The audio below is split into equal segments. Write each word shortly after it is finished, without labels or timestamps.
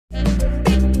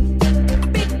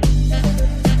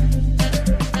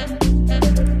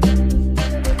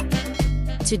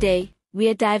Today, we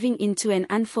are diving into an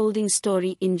unfolding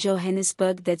story in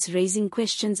Johannesburg that's raising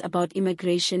questions about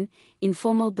immigration,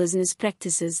 informal business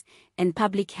practices, and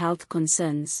public health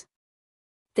concerns.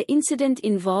 The incident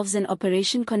involves an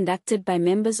operation conducted by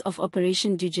members of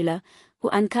Operation Dudula, who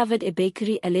uncovered a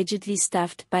bakery allegedly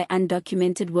staffed by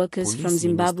undocumented workers from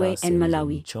Zimbabwe and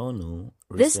Malawi.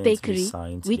 This bakery,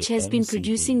 which has been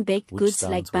producing baked goods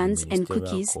like buns and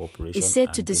cookies, is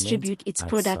said to distribute its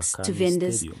products to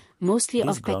vendors, mostly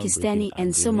of Pakistani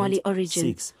and Somali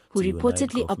origin, who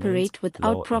reportedly operate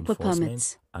without proper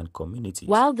permits.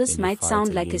 While this might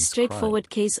sound like a straightforward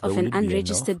case of an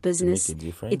unregistered business,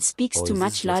 it speaks to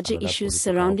much larger issues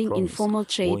surrounding informal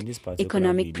trade,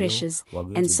 economic pressures,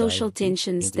 and social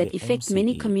tensions that affect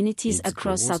many communities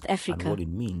across South Africa.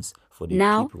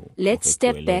 Now, let's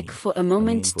step back for a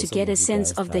moment to get a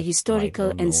sense of the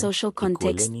historical and social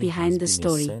context behind the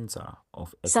story.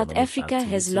 South Africa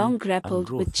has long grappled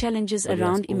with challenges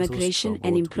around immigration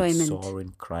and employment.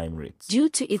 Due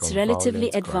to its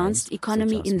relatively advanced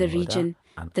economy in the region,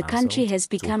 the country has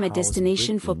become a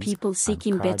destination for people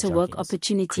seeking better work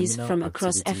opportunities from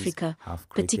across Africa,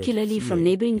 particularly from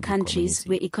neighboring countries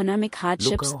where economic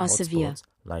hardships are severe.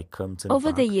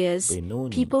 Over the years,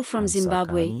 people from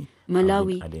Zimbabwe,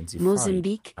 Malawi,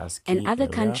 Mozambique, and other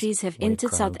countries have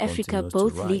entered South Africa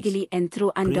both legally and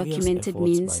through undocumented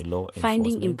means,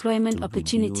 finding employment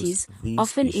opportunities,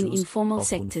 often in informal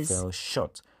sectors.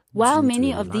 While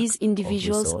many of these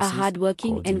individuals are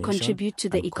hardworking and contribute to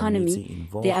the economy,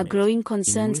 there are growing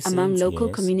concerns among local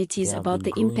communities about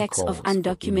the impacts of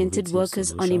undocumented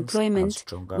workers on employment,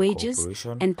 wages,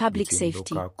 and public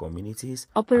safety.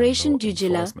 Operation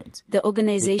Dudula, the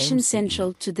organization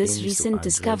central to this recent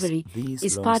discovery,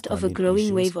 is part of a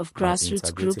growing wave of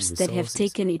grassroots groups that have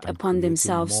taken it upon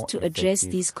themselves to address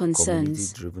these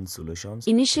concerns.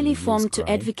 Initially formed to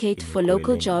advocate for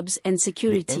local jobs and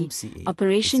security,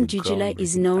 Operation Dudula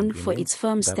is known for its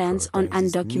firm stance on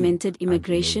undocumented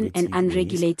immigration and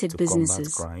unregulated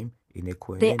businesses.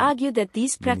 They argue that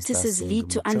these practices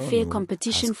lead to unfair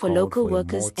competition for local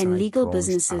workers and legal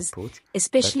businesses,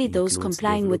 especially those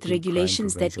complying with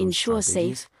regulations that ensure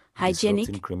safe,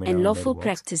 hygienic, and lawful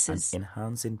practices.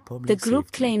 The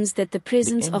group claims that the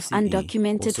presence of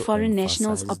undocumented foreign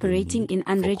nationals operating in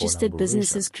unregistered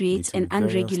businesses creates an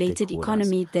unregulated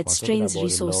economy that strains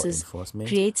resources,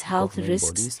 creates health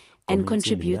risks, and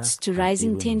contributes to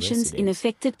rising tensions in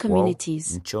affected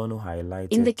communities.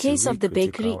 In the case of the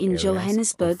bakery in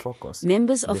Johannesburg,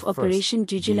 members of Operation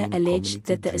Dudula alleged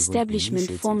that the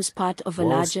establishment forms part of a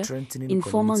larger,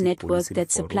 informal network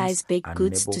that supplies baked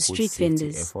goods to street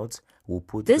vendors.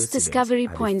 This discovery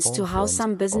points to how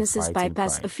some businesses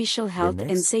bypass official health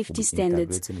and safety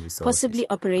standards, possibly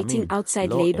operating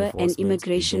outside labor and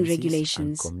immigration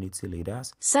regulations.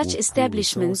 Such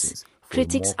establishments,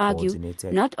 critics argue,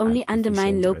 not only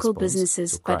undermine local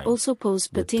businesses but also pose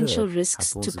potential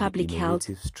risks to public health,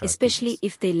 especially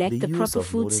if they lack the proper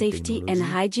food safety and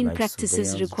hygiene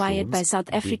practices required by South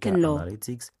African law.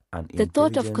 The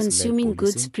thought of consuming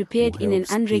goods prepared in an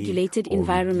unregulated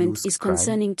environment is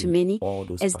concerning to many,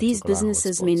 as these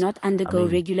businesses may not undergo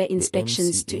regular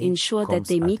inspections to ensure that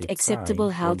they meet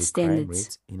acceptable health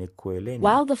standards.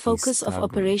 While the focus of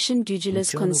Operation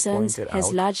Dudula's concerns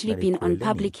has largely been on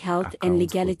public health and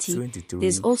legality,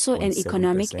 there's also an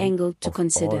economic angle to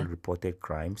consider.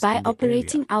 By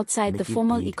operating outside the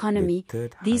formal economy,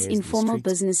 these informal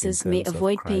businesses may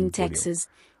avoid paying taxes,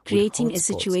 creating a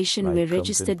situation where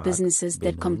registered businesses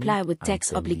that comply with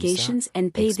tax obligations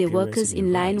and pay their workers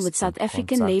in line with South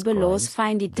African labor laws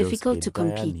find it difficult to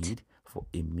compete.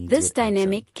 This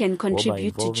dynamic can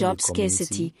contribute to job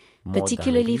scarcity,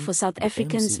 particularly for South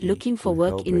Africans looking for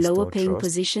work in lower-paying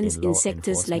positions in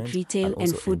sectors like retail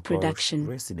and food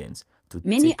production.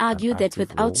 Many argue that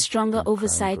without stronger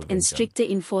oversight and stricter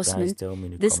enforcement,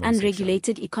 this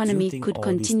unregulated economy could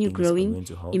continue growing,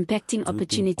 impacting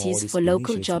opportunities for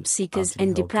local job seekers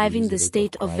and depriving the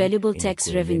state of valuable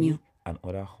tax revenue.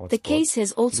 The case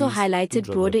has also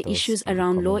highlighted broader issues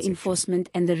around law enforcement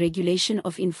and the regulation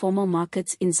of informal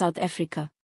markets in South Africa.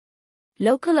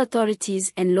 Local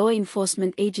authorities and law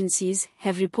enforcement agencies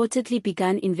have reportedly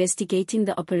begun investigating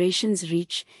the operation's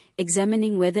reach,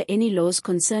 examining whether any laws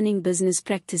concerning business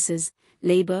practices,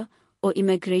 labor, or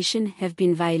immigration have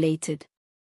been violated.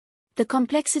 The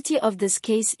complexity of this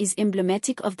case is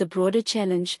emblematic of the broader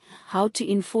challenge: how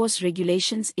to enforce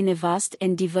regulations in a vast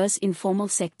and diverse informal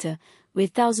sector, where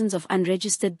thousands of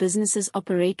unregistered businesses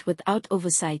operate without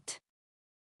oversight.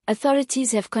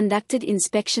 Authorities have conducted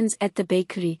inspections at the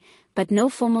bakery, but no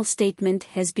formal statement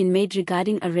has been made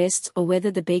regarding arrests or whether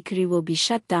the bakery will be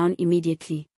shut down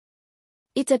immediately.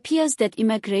 It appears that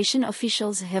immigration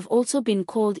officials have also been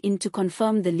called in to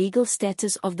confirm the legal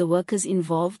status of the workers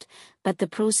involved, but the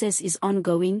process is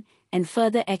ongoing, and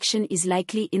further action is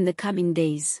likely in the coming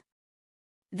days.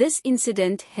 This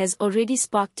incident has already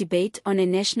sparked debate on a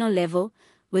national level,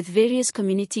 with various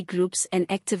community groups and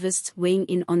activists weighing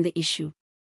in on the issue.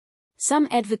 Some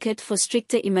advocate for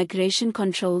stricter immigration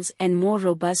controls and more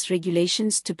robust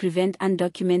regulations to prevent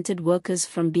undocumented workers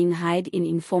from being hired in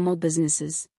informal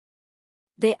businesses.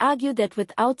 They argue that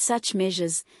without such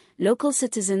measures, local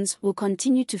citizens will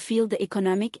continue to feel the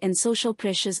economic and social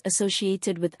pressures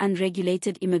associated with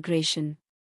unregulated immigration.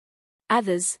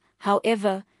 Others,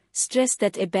 however, stress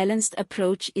that a balanced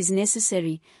approach is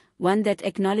necessary, one that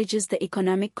acknowledges the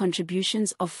economic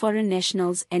contributions of foreign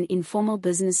nationals and informal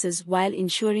businesses while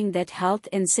ensuring that health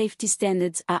and safety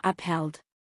standards are upheld.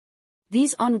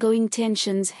 These ongoing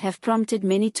tensions have prompted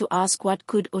many to ask what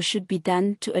could or should be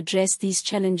done to address these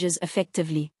challenges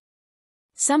effectively.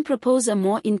 Some propose a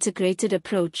more integrated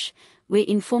approach, where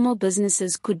informal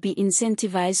businesses could be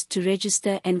incentivized to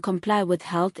register and comply with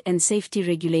health and safety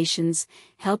regulations,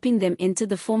 helping them enter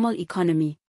the formal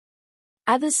economy.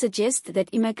 Others suggest that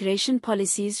immigration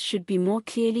policies should be more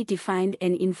clearly defined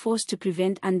and enforced to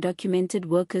prevent undocumented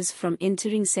workers from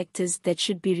entering sectors that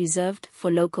should be reserved for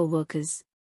local workers.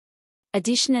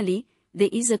 Additionally, there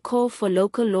is a call for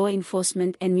local law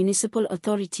enforcement and municipal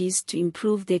authorities to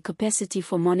improve their capacity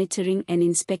for monitoring and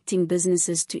inspecting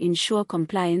businesses to ensure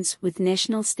compliance with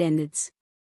national standards.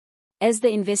 As the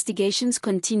investigations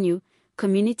continue,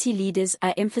 community leaders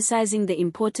are emphasizing the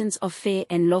importance of fair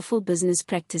and lawful business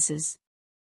practices.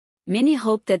 Many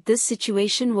hope that this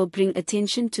situation will bring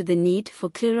attention to the need for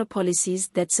clearer policies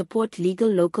that support legal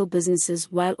local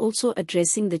businesses while also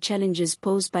addressing the challenges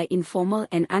posed by informal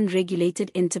and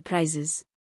unregulated enterprises.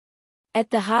 At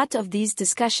the heart of these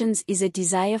discussions is a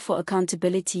desire for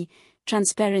accountability,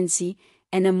 transparency,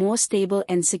 and a more stable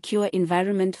and secure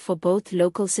environment for both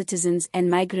local citizens and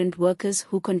migrant workers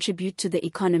who contribute to the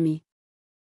economy.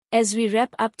 As we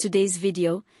wrap up today's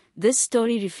video, this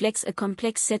story reflects a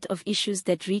complex set of issues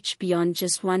that reach beyond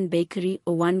just one bakery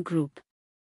or one group.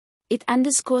 It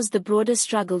underscores the broader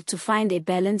struggle to find a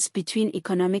balance between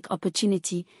economic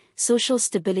opportunity, social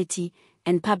stability,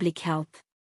 and public health.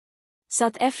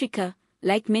 South Africa,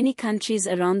 like many countries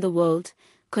around the world,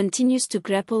 continues to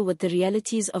grapple with the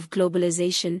realities of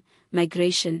globalization,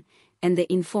 migration, and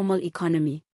the informal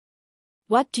economy.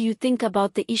 What do you think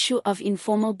about the issue of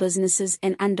informal businesses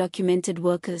and undocumented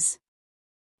workers?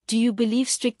 Do you believe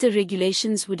stricter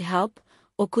regulations would help,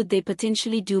 or could they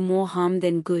potentially do more harm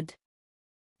than good?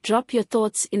 Drop your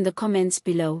thoughts in the comments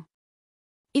below.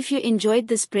 If you enjoyed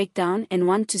this breakdown and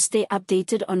want to stay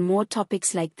updated on more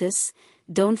topics like this,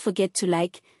 don't forget to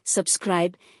like,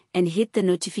 subscribe, and hit the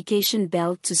notification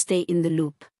bell to stay in the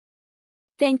loop.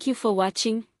 Thank you for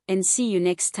watching, and see you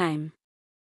next time.